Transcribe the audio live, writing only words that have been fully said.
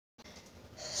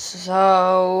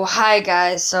So, hi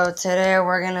guys, so today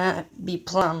we're gonna be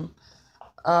playing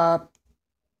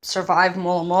Survive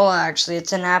Mola Mola. Actually,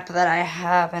 it's an app that I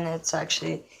have, and it's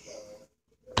actually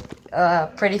a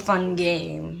pretty fun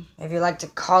game, if you like to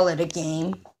call it a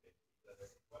game.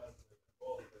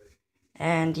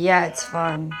 And yeah, it's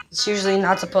fun. It's usually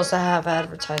not supposed to have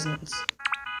advertisements.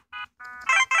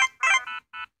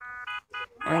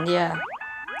 And yeah,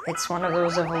 it's one of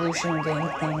those evolution game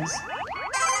things.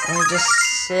 And you just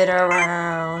sit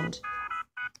around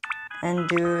and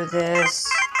do this.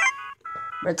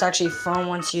 But it's actually fun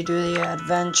once you do the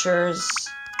adventures.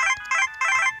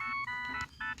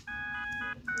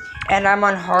 And I'm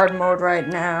on hard mode right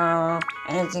now,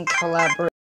 and it's in collaboration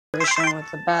with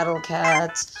the Battle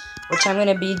Cats, which I'm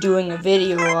gonna be doing a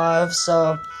video of,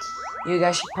 so you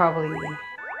guys should probably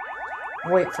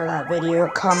wait for that video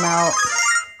to come out.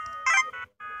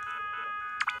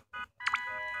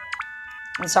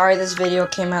 I'm sorry this video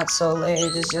came out so late.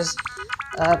 It's just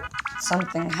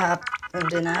something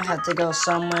happened and I had to go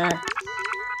somewhere.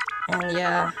 And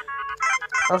yeah,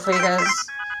 hopefully you guys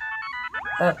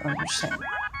understand.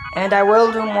 And I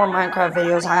will do more Minecraft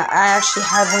videos. I actually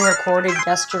had one recorded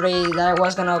yesterday that I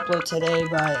was gonna upload today,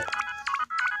 but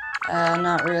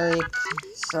not really.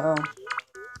 So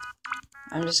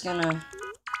I'm just gonna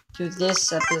do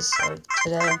this episode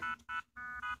today.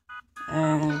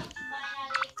 And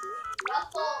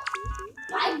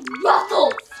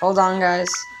hold on,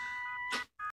 guys.